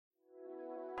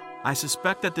I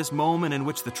suspect that this moment in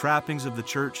which the trappings of the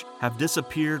church have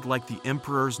disappeared like the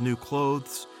emperor's new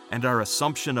clothes and our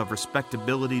assumption of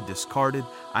respectability discarded,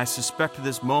 I suspect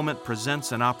this moment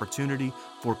presents an opportunity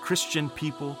for Christian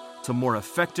people to more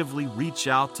effectively reach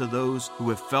out to those who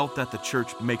have felt that the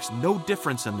church makes no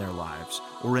difference in their lives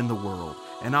or in the world,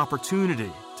 an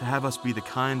opportunity to have us be the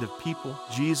kind of people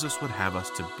Jesus would have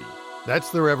us to be.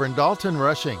 That's the Reverend Dalton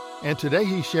Rushing, and today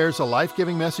he shares a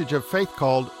life-giving message of faith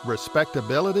called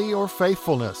Respectability or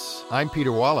Faithfulness. I'm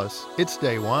Peter Wallace. It's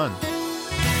Day One.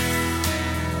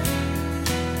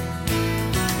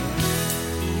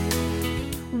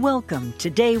 Welcome to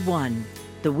Day One,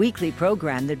 the weekly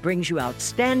program that brings you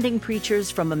outstanding preachers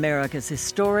from America's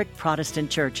historic Protestant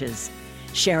churches,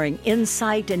 sharing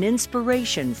insight and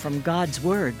inspiration from God's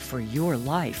Word for your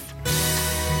life.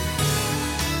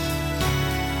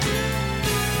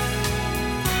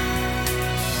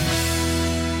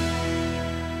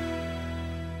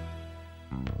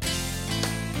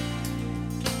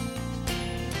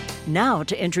 Now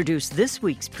to introduce this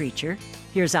week's preacher,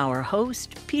 here's our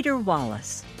host, Peter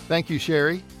Wallace. Thank you,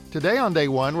 Sherry. Today on Day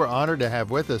One, we're honored to have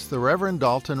with us the Reverend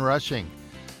Dalton Rushing,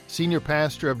 Senior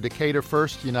Pastor of Decatur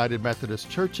First United Methodist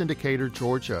Church in Decatur,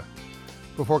 Georgia.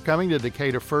 Before coming to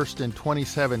Decatur First in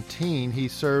 2017, he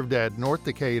served at North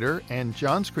Decatur and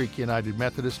Johns Creek United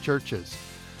Methodist Churches.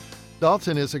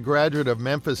 Dalton is a graduate of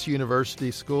Memphis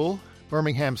University School,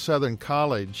 Birmingham Southern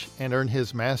College, and earned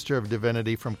his Master of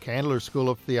Divinity from Candler School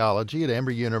of Theology at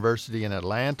Emory University in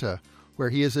Atlanta, where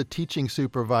he is a teaching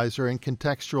supervisor in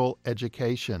contextual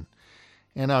education.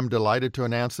 And I'm delighted to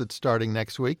announce that starting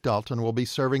next week, Dalton will be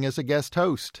serving as a guest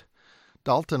host.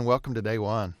 Dalton, welcome to Day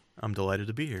One. I'm delighted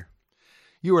to be here.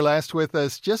 You were last with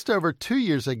us just over 2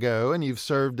 years ago, and you've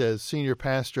served as Senior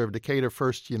Pastor of Decatur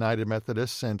First United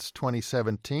Methodist since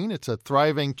 2017. It's a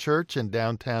thriving church in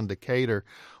downtown Decatur.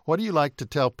 What do you like to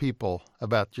tell people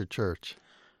about your church?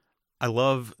 I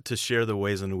love to share the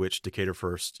ways in which Decatur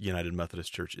First United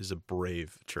Methodist Church is a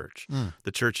brave church.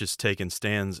 The church has taken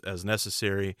stands as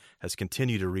necessary, has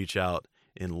continued to reach out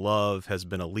in love, has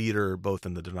been a leader both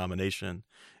in the denomination,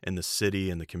 in the city,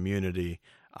 in the community.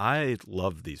 I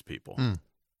love these people.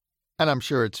 And I'm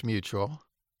sure it's mutual.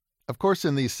 Of course,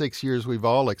 in these 6 years, we've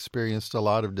all experienced a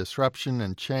lot of disruption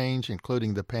and change,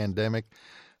 including the pandemic.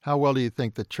 How well do you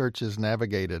think the church has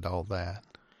navigated all that?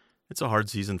 It's a hard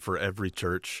season for every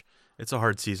church. It's a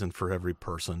hard season for every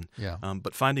person. Yeah.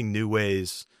 But finding new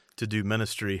ways to do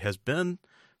ministry has been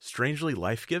strangely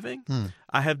life-giving.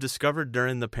 I have discovered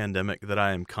during the pandemic that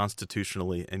I am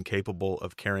constitutionally incapable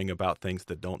of caring about things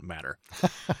that don't matter.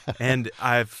 And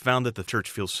I've found that the church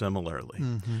feels similarly.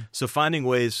 So finding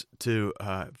ways to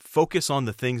focus on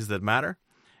the things that matter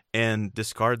and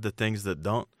discard the things that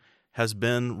don't has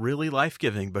been really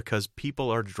life-giving because people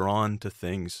are drawn to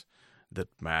things that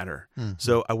matter.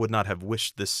 So I would not have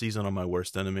wished this season on my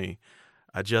worst enemy.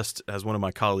 I just, as one of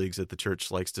my colleagues at the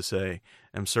church likes to say,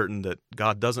 am certain that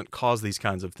God doesn't cause these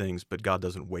kinds of things, but God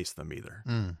doesn't waste them either.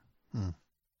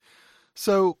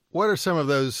 So what are some of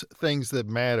those things that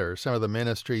matter, some of the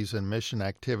ministries and mission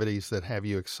activities that have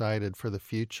you excited for the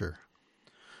future?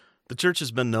 The church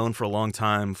has been known for a long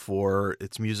time for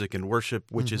its music and worship,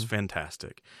 which is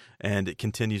fantastic, and it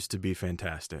continues to be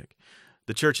fantastic.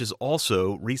 The church has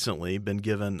also recently been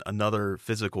given another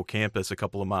physical campus a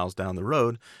couple of miles down the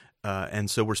road, and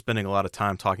so we're spending a lot of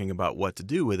time talking about what to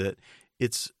do with it.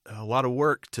 It's a lot of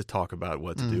work to talk about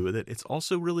what to do with it. It's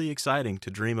also really exciting to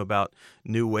dream about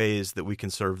new ways that we can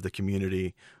serve the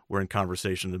community. We're in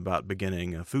conversation about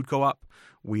beginning a food co-op.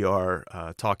 We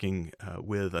are talking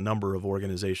with a number of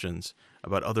organizations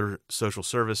about other social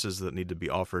services that need to be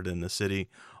offered in the city,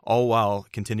 all while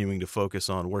continuing to focus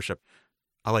on worship.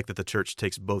 I like that the church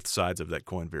takes both sides of that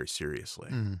coin very seriously.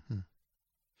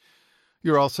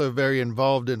 You're also very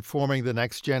involved in forming the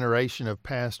next generation of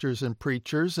pastors and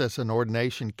preachers as an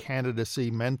ordination candidacy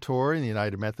mentor in the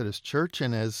United Methodist Church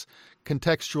and as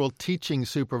contextual teaching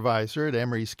supervisor at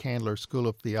Emory's Candler School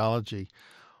of Theology.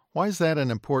 Why is that an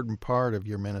important part of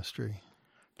your ministry?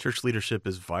 Church leadership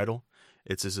is vital.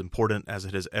 It's as important as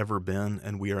it has ever been,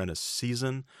 and we are in a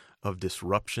season of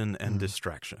disruption and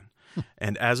distraction.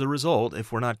 And as a result,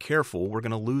 if we're not careful, we're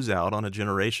going to lose out on a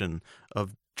generation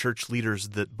of church leaders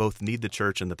that both need the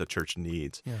church and that the church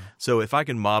needs. So if I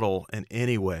can model in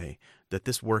any way that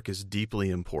this work is deeply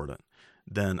important,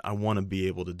 then I want to be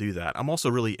able to do that. I'm also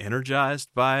really energized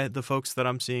by the folks that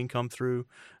I'm seeing come through.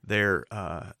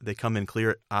 They come in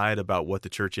clear-eyed about what the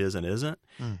church is and isn't,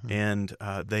 and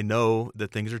they know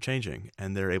that things are changing,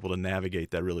 and they're able to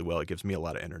navigate that really well. It gives me a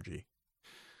lot of energy.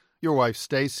 Your wife,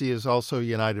 Stacy, is also a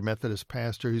United Methodist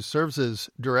pastor who serves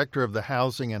as director of the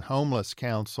Housing and Homeless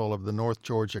Council of the North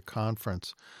Georgia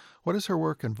Conference. What does her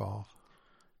work involve?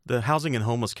 The Housing and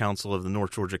Homeless Council of the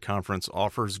North Georgia Conference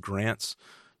offers grants,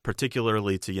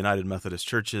 particularly to United Methodist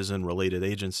churches and related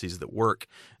agencies that work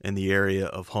in the area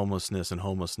of homelessness and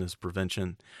homelessness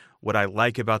prevention. What I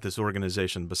like about this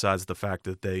organization, besides the fact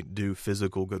that they do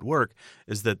physical good work,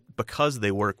 is that because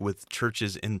they work with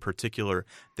churches in particular,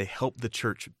 they help the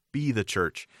church be the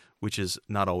church, which is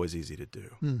not always easy to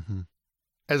do. Mm-hmm.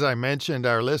 As I mentioned,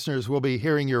 our listeners will be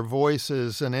hearing your voice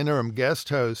as an interim guest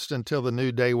host until the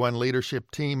new Day One leadership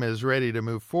team is ready to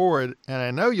move forward. And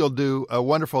I know you'll do a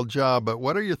wonderful job, but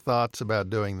what are your thoughts about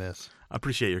doing this? I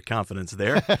appreciate your confidence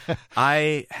there.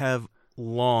 I have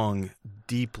long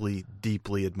deeply,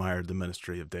 deeply admired the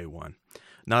ministry of Day One.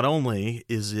 Not only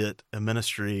is it a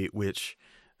ministry which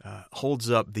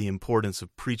holds up the importance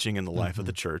of preaching in the life of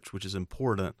the church, which is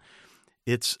important,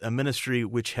 it's a ministry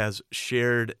which has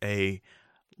shared a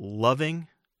loving,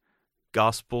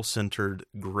 gospel-centered,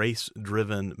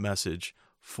 grace-driven message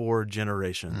for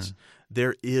generations.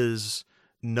 There is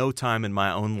no time in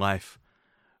my own life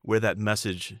where that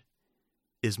message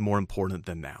is more important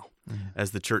than now,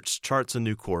 as the church charts a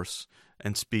new course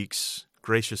and speaks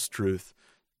gracious truth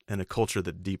in a culture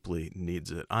that deeply needs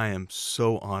it. I am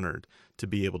so honored to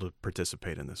be able to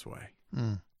participate in this way.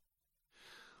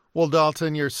 Well,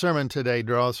 Dalton, your sermon today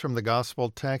draws from the gospel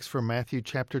text from Matthew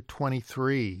chapter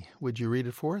 23. Would you read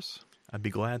it for us? I'd be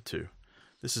glad to.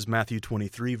 This is Matthew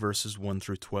 23, verses 1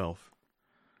 through 12.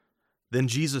 Then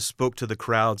Jesus spoke to the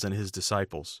crowds and his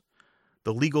disciples.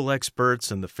 The legal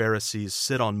experts and the Pharisees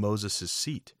sit on Moses'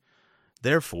 seat.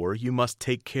 Therefore, you must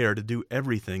take care to do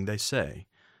everything they say.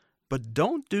 But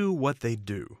don't do what they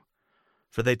do,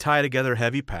 for they tie together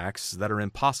heavy packs that are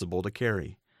impossible to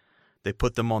carry. They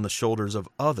put them on the shoulders of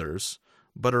others,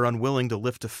 but are unwilling to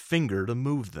lift a finger to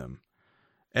move them.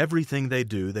 Everything they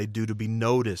do to be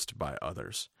noticed by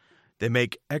others. They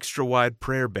make extra-wide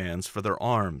prayer bands for their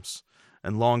arms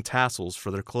and long tassels for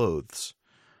their clothes.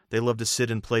 They love to sit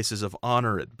in places of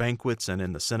honor at banquets and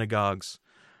in the synagogues.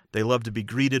 They love to be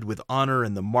greeted with honor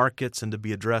in the markets and to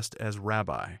be addressed as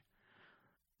rabbi.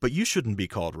 But you shouldn't be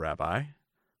called rabbi,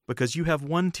 because you have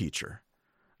one teacher,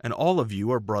 and all of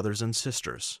you are brothers and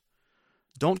sisters.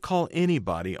 Don't call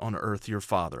anybody on earth your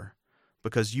father,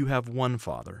 because you have one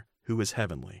Father who is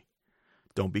heavenly.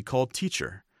 Don't be called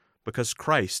teacher, because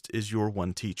Christ is your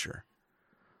one teacher.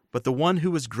 But the one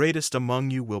who is greatest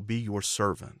among you will be your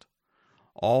servant.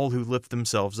 All who lift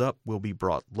themselves up will be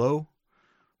brought low,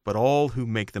 but all who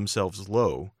make themselves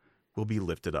low will be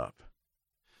lifted up.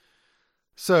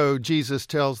 So Jesus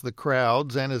tells the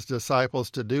crowds and his disciples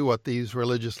to do what these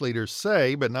religious leaders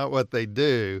say, but not what they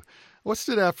do. What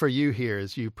stood out for you here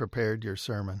as you prepared your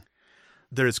sermon?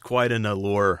 There is quite an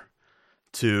allure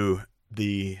to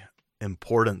the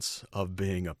importance of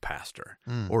being a pastor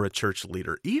or a church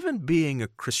leader, even being a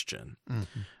Christian.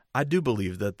 I do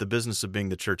believe that the business of being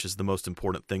the church is the most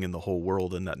important thing in the whole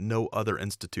world and that no other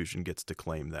institution gets to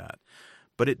claim that.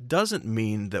 But it doesn't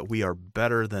mean that we are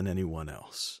better than anyone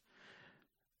else.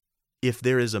 If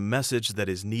there is a message that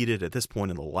is needed at this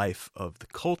point in the life of the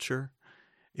culture,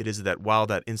 it is that while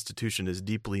that institution is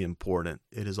deeply important,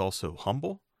 it is also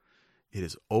humble, it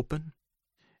is open,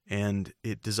 and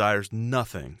it desires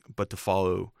nothing but to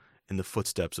follow in the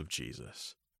footsteps of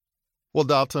Jesus. Well,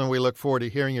 Dalton, we look forward to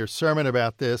hearing your sermon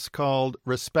about this called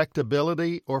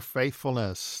Respectability or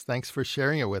Faithfulness. Thanks for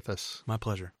sharing it with us. My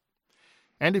pleasure.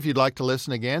 And if you'd like to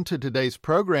listen again to today's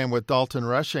program with Dalton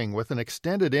Rushing with an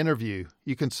extended interview,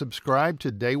 you can subscribe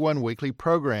to Day One Weekly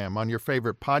Program on your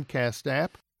favorite podcast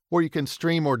app, or you can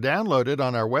stream or download it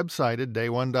on our website at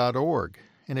dayone.org.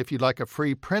 And if you'd like a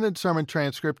free printed sermon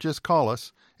transcript, just call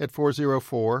us at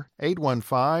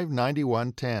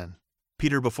 404-815-9110.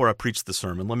 Peter, before I preach the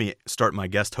sermon, let me start my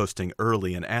guest hosting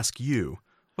early and ask you,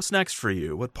 what's next for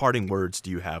you? What parting words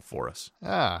do you have for us?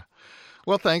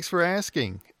 Well, thanks for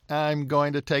asking. I'm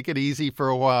going to take it easy for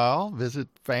a while, visit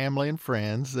family and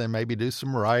friends, then maybe do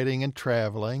some writing and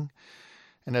traveling.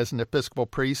 And as an Episcopal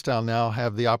priest, I'll now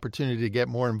have the opportunity to get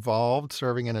more involved,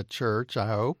 serving in a church, I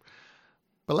hope.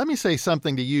 But let me say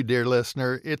something to you, dear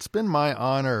listener. It's been my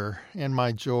honor and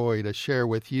my joy to share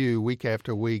with you week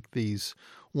after week these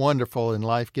wonderful and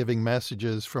life-giving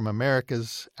messages from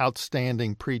America's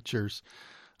outstanding preachers.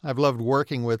 I've loved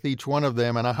working with each one of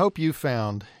them, and I hope you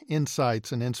found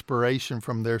insights and inspiration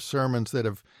from their sermons that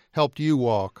have helped you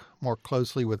walk more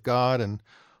closely with God and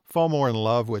fall more in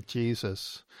love with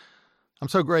Jesus. I'm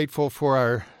so grateful for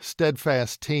our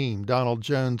steadfast team, Donald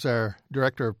Jones, our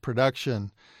Director of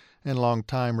Production and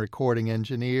longtime recording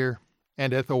engineer,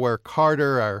 and Ethelware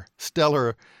Carter, our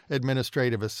stellar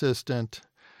administrative assistant,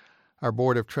 our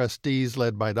Board of Trustees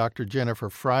led by Dr. Jennifer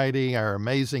Friday, our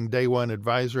amazing Day One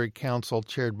Advisory Council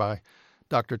chaired by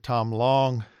Dr. Tom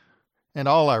Long, and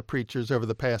all our preachers over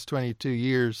the past 22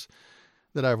 years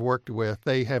that I've worked with.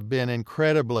 They have been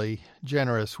incredibly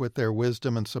generous with their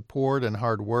wisdom and support and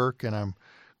hard work, and I'm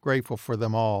grateful for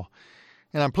them all.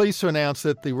 And I'm pleased to announce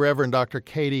that the Reverend Dr.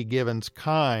 Katie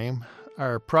Givens-Kime,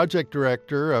 our project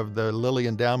director of the Lilly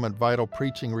Endowment Vital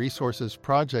Preaching Resources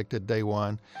Project at Day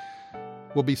One,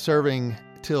 will be serving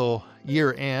till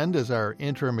year end as our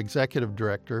interim executive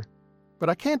director. But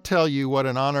I can't tell you what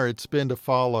an honor it's been to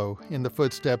follow in the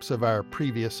footsteps of our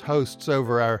previous hosts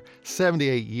over our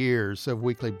 78 years of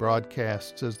weekly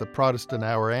broadcasts as the Protestant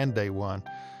Hour and Day One.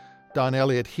 Don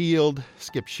Elliott Heald,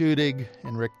 Skip Schudig,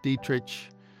 and Rick Dietrich.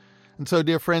 And so,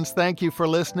 dear friends, thank you for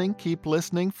listening. Keep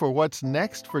listening for what's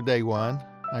next for Day One.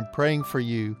 I'm praying for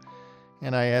you,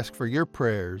 and I ask for your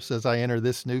prayers as I enter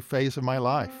this new phase of my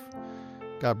life.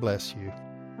 God bless you.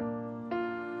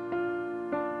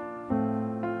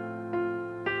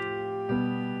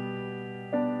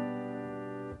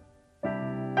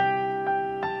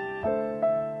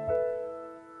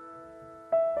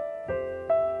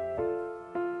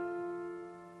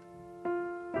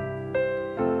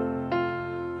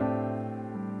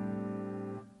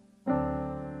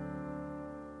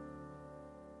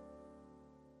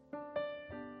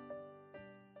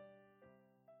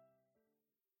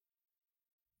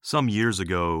 Some years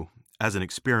ago, as an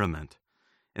experiment,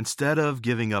 instead of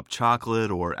giving up chocolate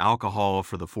or alcohol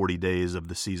for the 40 days of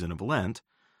the season of Lent,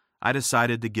 I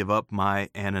decided to give up my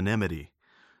anonymity,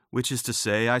 which is to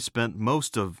say I spent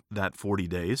most of that 40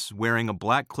 days wearing a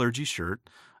black clergy shirt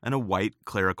and a white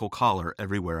clerical collar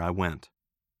everywhere I went.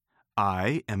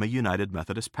 I am a United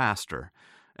Methodist pastor,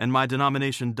 and my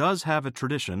denomination does have a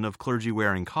tradition of clergy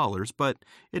wearing collars, but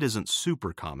it isn't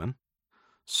super common.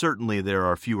 Certainly there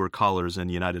are fewer collars in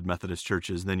United Methodist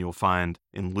churches than you'll find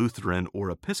in Lutheran or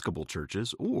Episcopal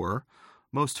churches, or,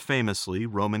 most famously,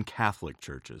 Roman Catholic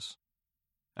churches.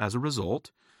 As a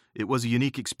result, it was a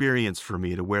unique experience for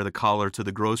me to wear the collar to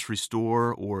the grocery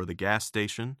store or the gas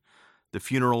station, the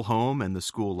funeral home, and the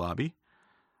school lobby.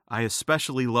 I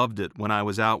especially loved it when I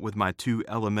was out with my 2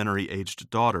 elementary-aged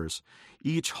daughters,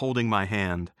 each holding my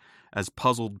hand, as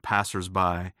puzzled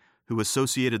passers-by who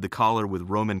associated the collar with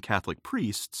Roman Catholic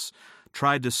priests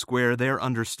tried to square their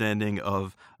understanding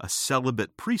of a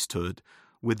celibate priesthood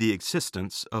with the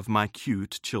existence of my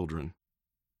cute children.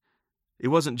 It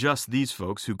wasn't just these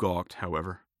folks who gawked,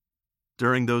 however.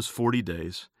 During those 40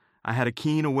 days, I had a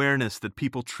keen awareness that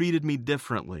people treated me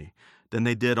differently than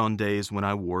they did on days when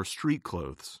I wore street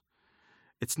clothes.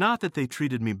 It's not that they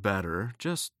treated me better,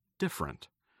 just different.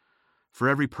 For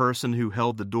every person who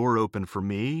held the door open for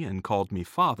me and called me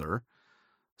father,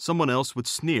 someone else would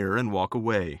sneer and walk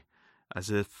away, as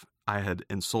if I had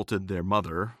insulted their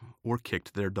mother or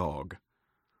kicked their dog.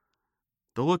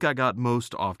 The look I got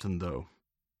most often, though,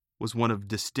 was one of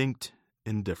distinct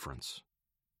indifference.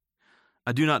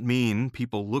 I do not mean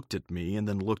people looked at me and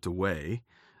then looked away,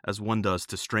 as one does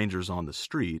to strangers on the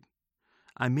street.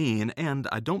 I mean, and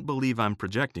I don't believe I'm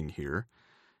projecting here,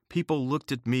 people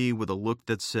looked at me with a look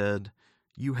that said,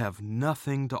 "You have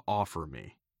nothing to offer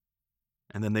me,"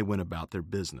 and then they went about their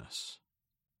business.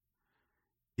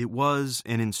 It was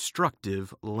an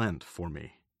instructive Lent for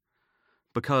me,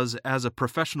 because as a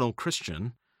professional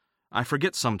Christian, I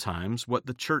forget sometimes what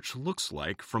the church looks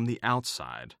like from the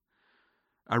outside.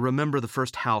 I remember the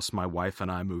first house my wife and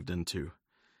I moved into.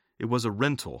 It was a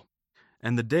rental,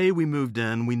 and the day we moved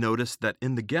in, we noticed that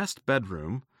in the guest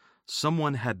bedroom,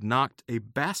 someone had knocked a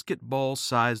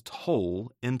basketball-sized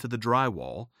hole into the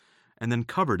drywall and then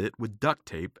covered it with duct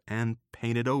tape and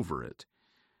painted over it.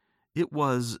 It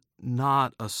was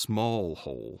not a small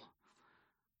hole.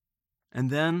 And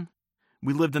then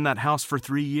we lived in that house for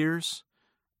 3 years,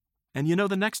 and you know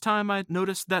the next time I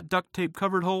noticed that duct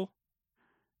tape-covered hole?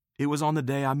 It was on the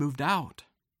day I moved out.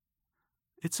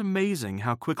 It's amazing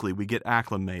how quickly we get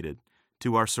acclimated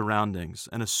to our surroundings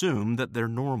and assume that they're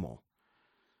normal.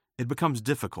 It becomes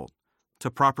difficult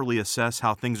to properly assess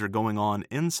how things are going on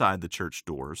inside the church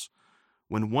doors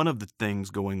when one of the things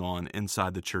going on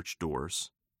inside the church doors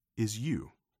is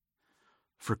you.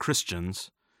 For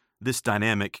Christians, this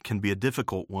dynamic can be a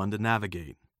difficult one to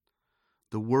navigate.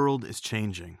 The world is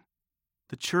changing.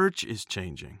 The church is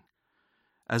changing.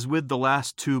 As with the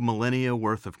last 2 millennia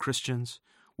worth of Christians,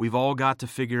 we've all got to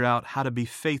figure out how to be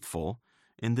faithful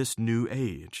in this new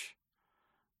age.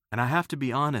 And I have to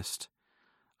be honest,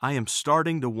 I am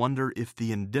starting to wonder if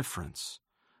the indifference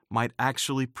might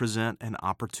actually present an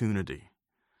opportunity.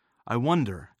 I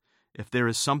wonder if there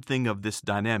is something of this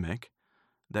dynamic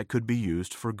that could be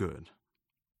used for good.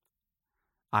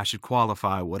 I should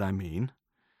qualify what I mean.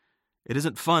 It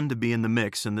isn't fun to be in the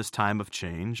mix in this time of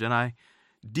change, and I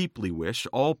deeply wish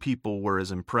all people were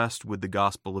as impressed with the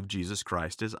gospel of Jesus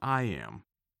Christ as I am.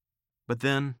 But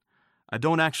then, I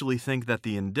don't actually think that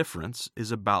the indifference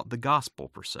is about the gospel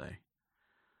per se.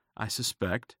 I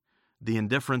suspect the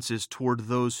indifference is toward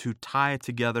those who tie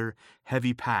together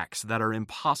heavy packs that are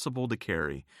impossible to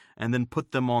carry and then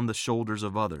put them on the shoulders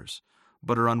of others,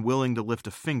 but are unwilling to lift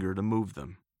a finger to move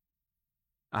them.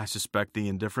 I suspect the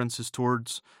indifference is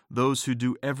towards those who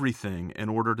do everything in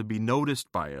order to be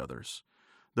noticed by others,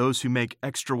 those who make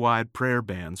extra-wide prayer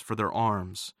bands for their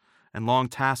arms and long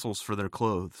tassels for their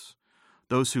clothes,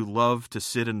 those who love to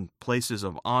sit in places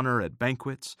of honor at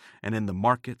banquets and in the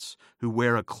markets, who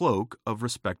wear a cloak of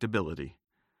respectability.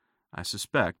 I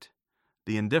suspect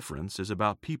the indifference is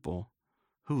about people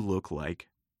who look like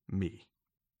me.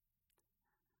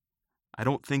 I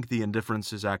don't think the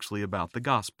indifference is actually about the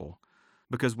gospel,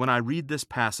 because when I read this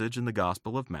passage in the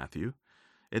Gospel of Matthew,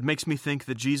 it makes me think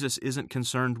that Jesus isn't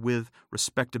concerned with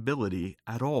respectability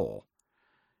at all.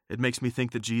 It makes me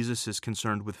think that Jesus is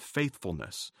concerned with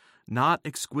faithfulness, not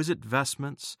exquisite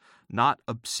vestments, not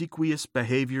obsequious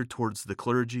behavior towards the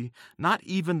clergy, not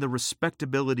even the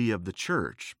respectability of the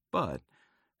church, but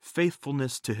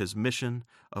faithfulness to his mission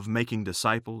of making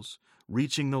disciples,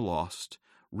 reaching the lost,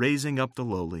 raising up the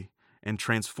lowly, and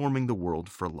transforming the world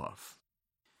for love.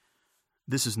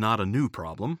 This is not a new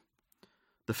problem.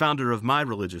 The founder of my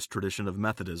religious tradition of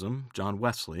Methodism, John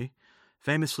Wesley,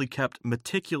 famously kept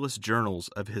meticulous journals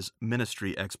of his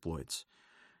ministry exploits,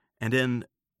 and in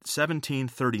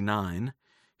 1739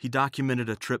 he documented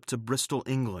a trip to Bristol,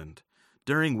 England,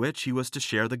 during which he was to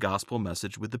share the gospel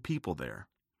message with the people there.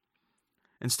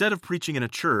 Instead of preaching in a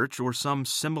church or some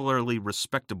similarly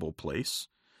respectable place,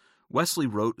 Wesley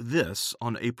wrote this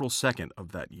on April 2nd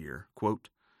of that year, quote,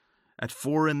 "At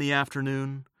 4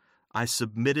 p.m, I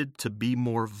submitted to be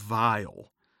more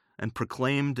vile, and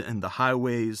proclaimed in the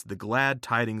highways the glad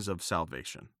tidings of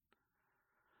salvation."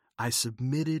 I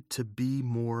submitted to be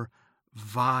more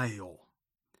vile.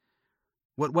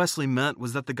 What Wesley meant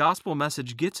was that the gospel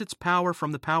message gets its power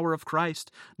from the power of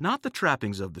Christ, not the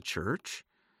trappings of the church.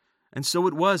 And so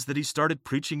it was that he started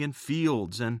preaching in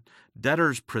fields and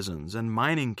debtors' prisons and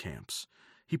mining camps.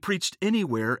 He preached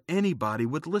anywhere anybody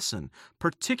would listen,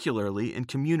 particularly in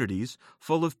communities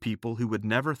full of people who would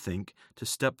never think to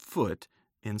step foot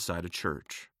inside a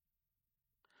church.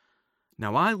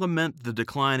 Now, I lament the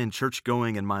decline in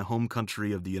church-going in my home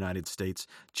country of the United States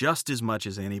just as much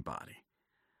as anybody.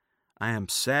 I am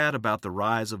sad about the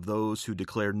rise of those who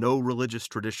declare no religious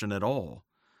tradition at all.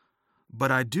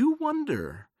 But I do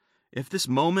wonder if this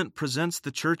moment presents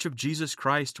the Church of Jesus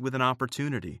Christ with an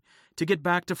opportunity to get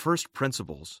back to first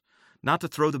principles, not to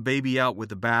throw the baby out with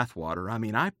the bathwater. I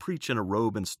mean, I preach in a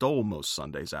robe and stole most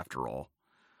Sundays after all.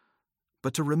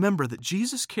 But to remember that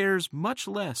Jesus cares much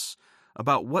less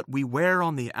about what we wear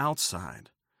on the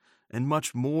outside and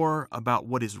much more about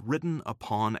what is written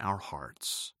upon our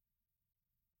hearts.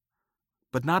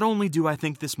 But not only do I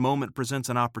think this moment presents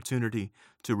an opportunity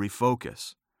to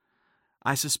refocus,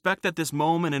 I suspect that this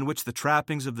moment in which the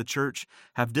trappings of the church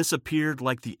have disappeared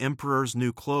like the emperor's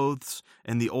new clothes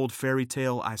in the old fairy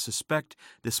tale, I suspect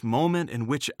this moment in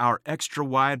which our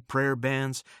extra-wide prayer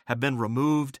bands have been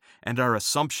removed and our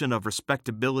assumption of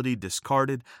respectability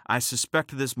discarded, I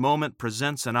suspect this moment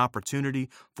presents an opportunity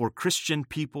for Christian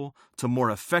people to more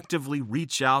effectively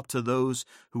reach out to those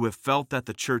who have felt that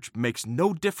the church makes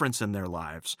no difference in their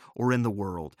lives or in the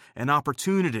world, an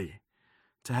opportunity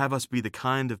to have us be the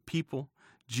kind of people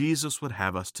Jesus would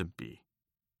have us to be.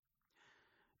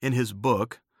 In his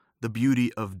book, The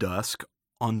Beauty of Dusk,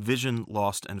 on Vision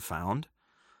Lost and Found,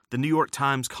 the New York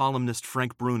Times columnist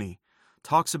Frank Bruni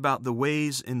talks about the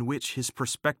ways in which his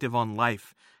perspective on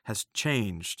life has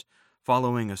changed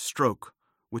following a stroke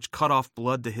which cut off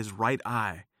blood to his right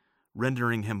eye,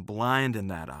 rendering him blind in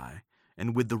that eye,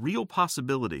 and with the real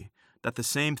possibility that the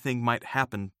same thing might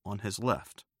happen on his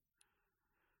left.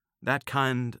 That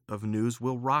kind of news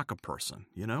will rock a person,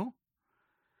 you know?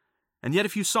 And yet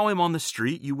if you saw him on the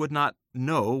street, you would not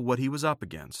know what he was up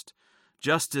against,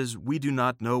 just as we do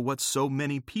not know what so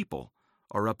many people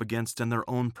are up against in their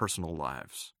own personal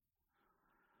lives.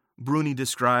 Bruni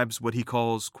describes what he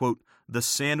calls, quote, the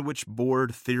sandwich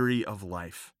board theory of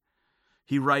life.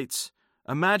 He writes,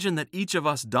 "Imagine that each of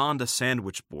us donned a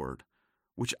sandwich board,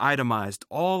 which itemized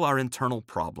all our internal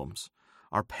problems,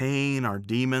 our pain, our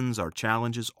demons, our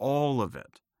challenges, all of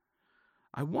it.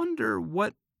 I wonder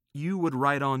what you would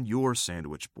write on your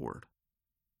sandwich board."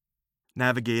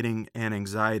 Navigating an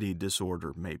anxiety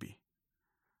disorder, maybe.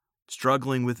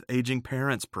 struggling with aging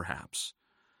parents perhaps,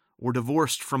 or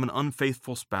divorced from an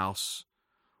unfaithful spouse,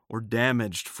 or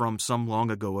damaged from some long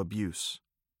ago abuse.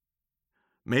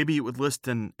 Maybe it would list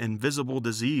an invisible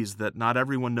disease that not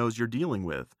everyone knows you're dealing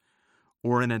with,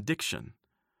 or an addiction,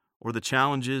 or the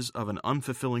challenges of an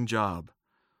unfulfilling job,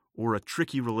 or a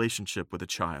tricky relationship with a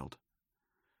child.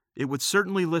 It would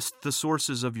certainly list the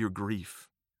sources of your grief.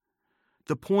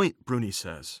 The point, Bruni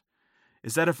says,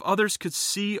 is that if others could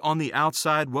see on the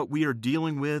outside what we are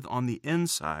dealing with on the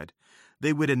inside,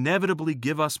 they would inevitably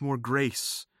give us more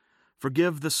grace,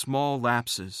 forgive the small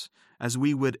lapses, as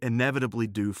we would inevitably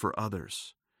do for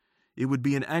others. It would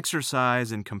be an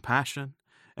exercise in compassion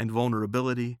and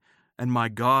vulnerability, and my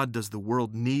God, does the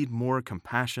world need more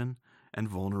compassion and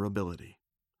vulnerability.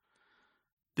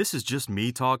 This is just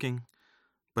me talking,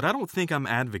 but I don't think I'm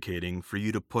advocating for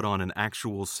you to put on an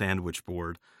actual sandwich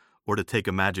board or to take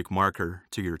a magic marker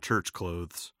to your church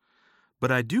clothes.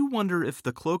 But I do wonder if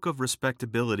the cloak of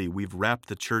respectability we've wrapped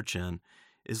the church in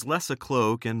is less a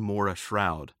cloak and more a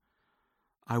shroud.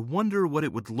 I wonder what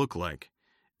it would look like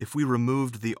if we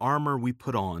removed the armor we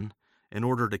put on in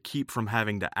order to keep from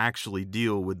having to actually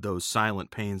deal with those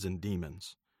silent pains and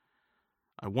demons.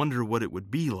 I wonder what it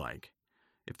would be like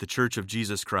if the Church of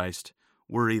Jesus Christ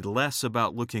worried less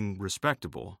about looking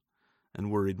respectable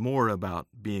and worried more about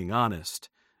being honest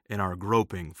in our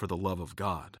groping for the love of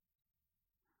God.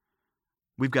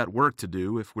 We've got work to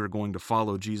do if we're going to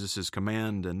follow Jesus'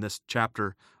 command in this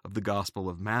chapter of the Gospel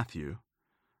of Matthew,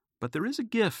 but there is a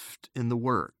gift in the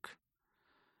work.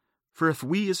 For if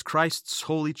we as Christ's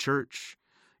holy church,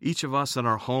 each of us in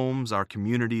our homes, our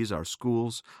communities, our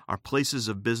schools, our places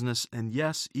of business, and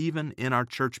yes, even in our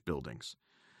church buildings,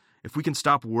 if we can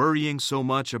stop worrying so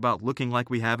much about looking like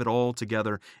we have it all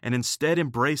together and instead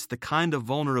embrace the kind of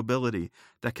vulnerability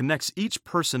that connects each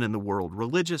person in the world,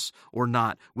 religious or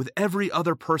not, with every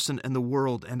other person in the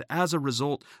world, and as a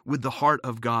result, with the heart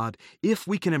of God, if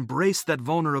we can embrace that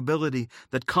vulnerability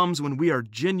that comes when we are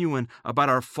genuine about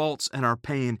our faults and our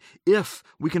pain, if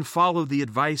we can follow the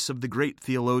advice of the great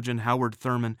theologian Howard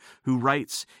Thurman, who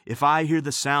writes, "If I hear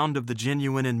the sound of the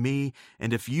genuine in me,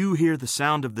 and if you hear the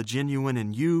sound of the genuine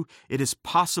in you, it is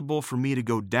possible for me to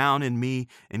go down in me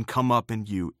and come up in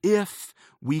you." If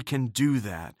we can do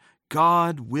that,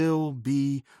 God will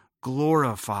be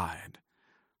glorified,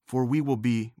 for we will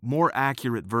be more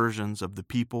accurate versions of the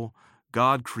people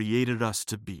God created us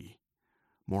to be,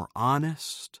 more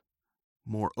honest,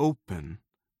 more open,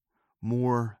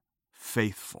 more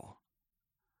faithful.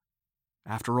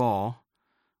 After all,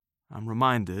 I'm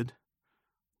reminded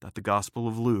that the Gospel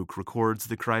of Luke records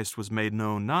that Christ was made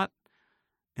known not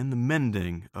in the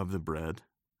mending of the bread,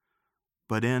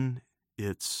 but in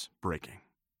its breaking.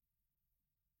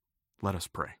 Let us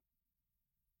pray.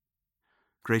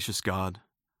 Gracious God,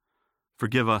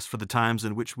 forgive us for the times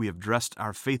in which we have dressed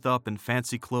our faith up in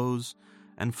fancy clothes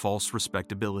and false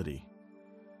respectability.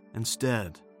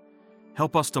 Instead,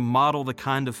 help us to model the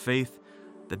kind of faith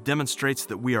that demonstrates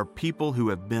that we are people who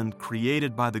have been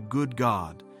created by the good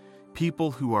God,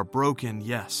 people who are broken,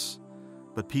 yes,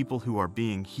 but people who are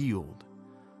being healed,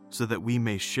 so that we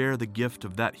may share the gift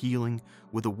of that healing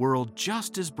with a world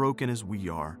just as broken as we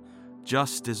are,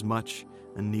 just as much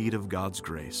in need of God's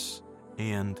grace,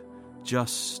 and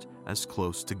just as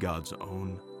close to God's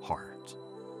own heart.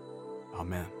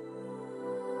 Amen.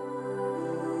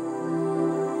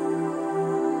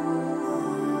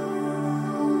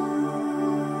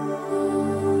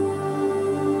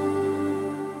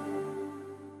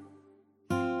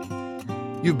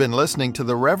 You've been listening to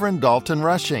the Reverend Dalton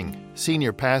Rushing,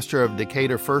 Senior Pastor of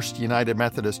Decatur First United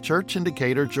Methodist Church in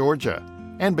Decatur, Georgia.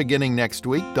 And beginning next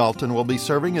week, Dalton will be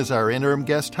serving as our interim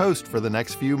guest host for the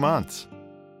next few months.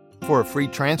 For a free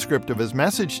transcript of his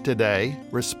message today,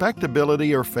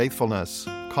 Respectability or Faithfulness,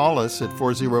 call us at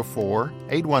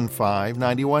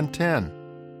 404-815-9110.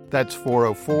 That's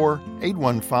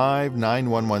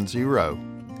 404-815-9110.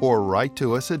 Or write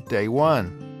to us at Day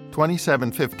 1,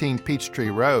 2715 Peachtree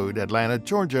Road, Atlanta,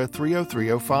 Georgia,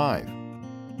 30305.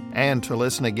 And to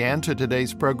listen again to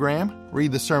today's program,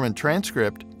 read the sermon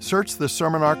transcript, search the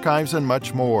sermon archives, and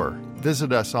much more,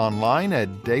 visit us online at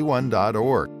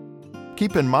day1.org.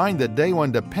 Keep in mind that Day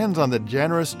One depends on the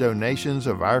generous donations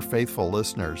of our faithful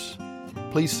listeners.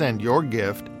 Please send your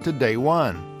gift to Day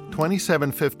One,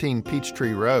 2715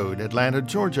 Peachtree Road, Atlanta,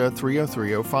 Georgia,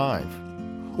 30305.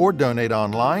 Or donate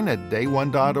online at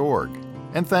day1.org.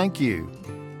 And thank you.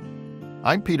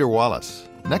 I'm Peter Wallace.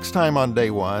 Next time on Day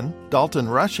One, Dalton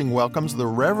Rushing welcomes the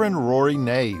Reverend Rory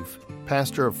Nave,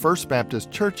 pastor of First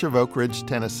Baptist Church of Oak Ridge,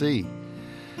 Tennessee.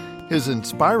 His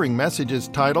inspiring message is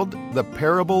titled The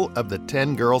Parable of the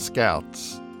 10 Girl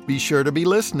Scouts. Be sure to be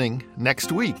listening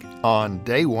next week on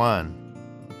Day One.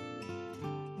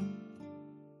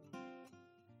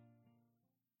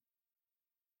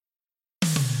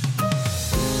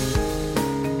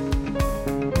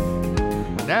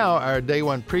 Now, our Day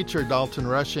One preacher, Dalton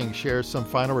Rushing, shares some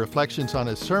final reflections on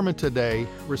his sermon today,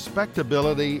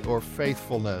 Respectability or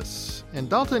Faithfulness. And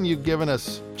Dalton, you've given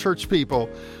us church people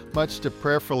much to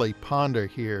prayerfully ponder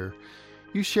here.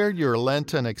 You shared your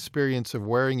Lenten experience of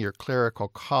wearing your clerical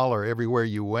collar everywhere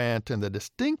you went and the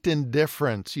distinct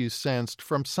indifference you sensed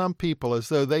from some people as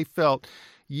though they felt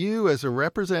you as a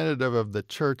representative of the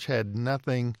church had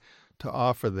nothing to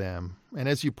offer them. And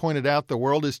as you pointed out, the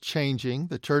world is changing,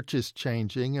 the church is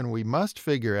changing, and we must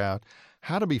figure out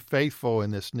how to be faithful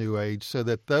in this new age so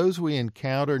that those we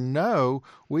encounter know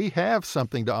we have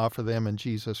something to offer them in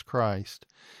Jesus Christ.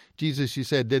 Jesus, you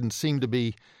said, didn't seem to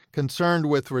be concerned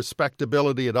with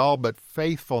respectability at all, but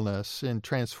faithfulness in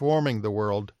transforming the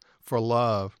world for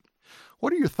love.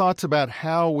 What are your thoughts about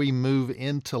how we move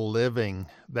into living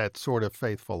that sort of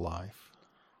faithful life?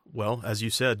 Well, as you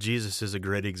said, Jesus is a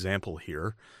great example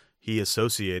here. He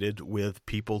associated with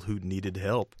people who needed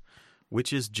help,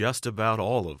 which is just about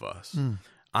all of us.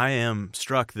 I am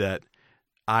struck that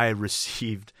I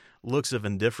received looks of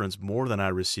indifference more than I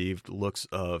received looks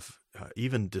of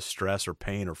even distress or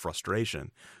pain or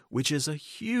frustration, which is a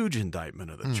huge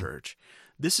indictment of the church.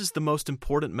 This is the most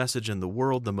important message in the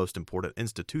world, the most important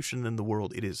institution in the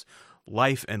world. It is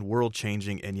life and world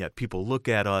changing, and yet people look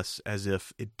at us as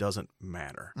if it doesn't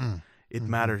matter. It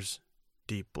matters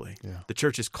deeply. Yeah. The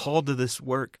church is called to this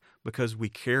work because we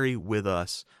carry with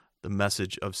us the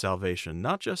message of salvation,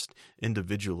 not just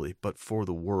individually, but for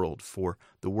the world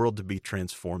to be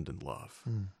transformed in love.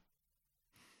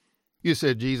 You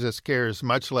said Jesus cares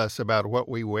much less about what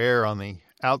we wear on the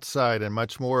outside and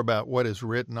much more about what is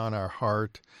written on our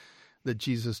heart, that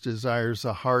Jesus desires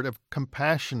a heart of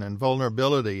compassion and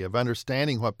vulnerability, of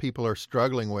understanding what people are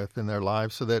struggling with in their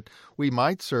lives so that we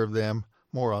might serve them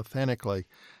more authentically.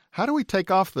 How do we take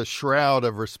off the shroud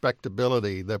of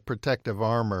respectability, the protective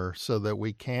armor, so that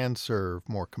we can serve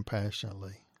more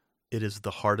compassionately? It is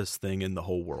the hardest thing in the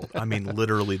whole world. I mean,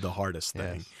 literally the hardest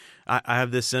thing. Yes. I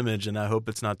have this image, and I hope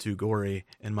it's not too gory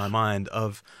in my mind,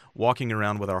 of walking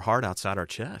around with our heart outside our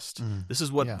chest. This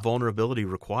is what vulnerability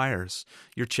requires.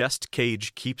 Your chest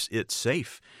cage keeps it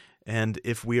safe. And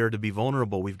if we are to be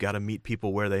vulnerable, we've got to meet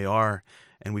people where they are,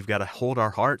 and we've got to hold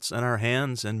our hearts in our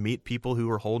hands and meet people who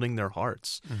are holding their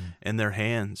hearts in their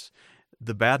hands.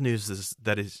 The bad news is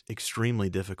that it's extremely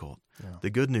difficult. Yeah. The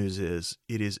good news is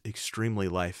it is extremely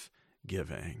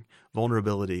life-giving.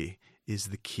 Vulnerability is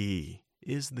the key.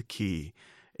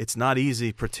 It's not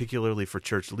easy, particularly for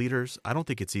church leaders. I don't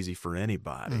think it's easy for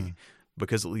anybody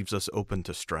because it leaves us open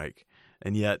to strike.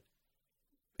 And yet,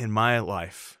 in my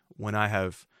life, when I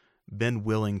have been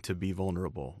willing to be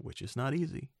vulnerable, which is not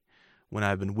easy, when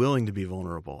I've been willing to be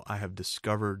vulnerable, I have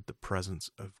discovered the presence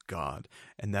of God,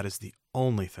 and that is the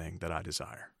only thing that I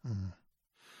desire.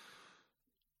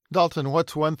 Dalton,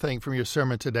 what's one thing from your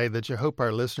sermon today that you hope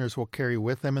our listeners will carry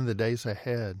with them in the days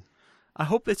ahead? I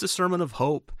hope it's a sermon of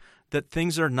hope, that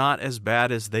things are not as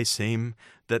bad as they seem,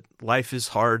 that life is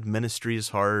hard, ministry is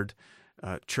hard,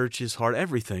 church is hard,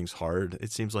 everything's hard.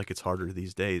 It seems like it's harder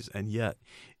these days. And yet,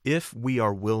 if we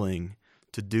are willing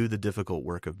to do the difficult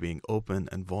work of being open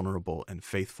and vulnerable and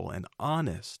faithful and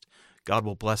honest, God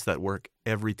will bless that work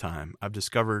every time. I've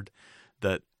discovered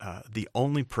that the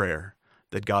only prayer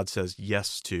that God says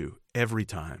yes to every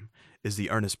time is the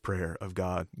earnest prayer of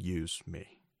God, use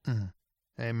me.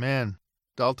 Amen.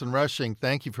 Dalton Rushing,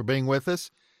 thank you for being with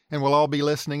us, and we'll all be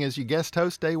listening as you guest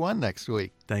host Day One next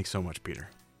week. Thanks so much, Peter.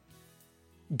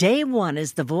 Day One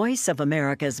is the voice of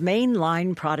America's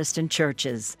mainline Protestant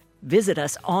churches. Visit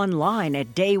us online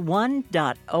at dayone.org.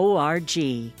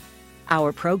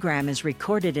 Our program is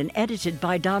recorded and edited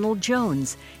by Donald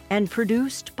Jones and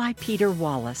produced by Peter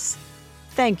Wallace.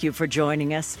 Thank you for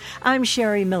joining us. I'm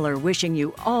Sherry Miller, wishing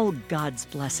you all God's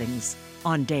blessings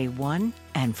on Day One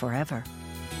and forever.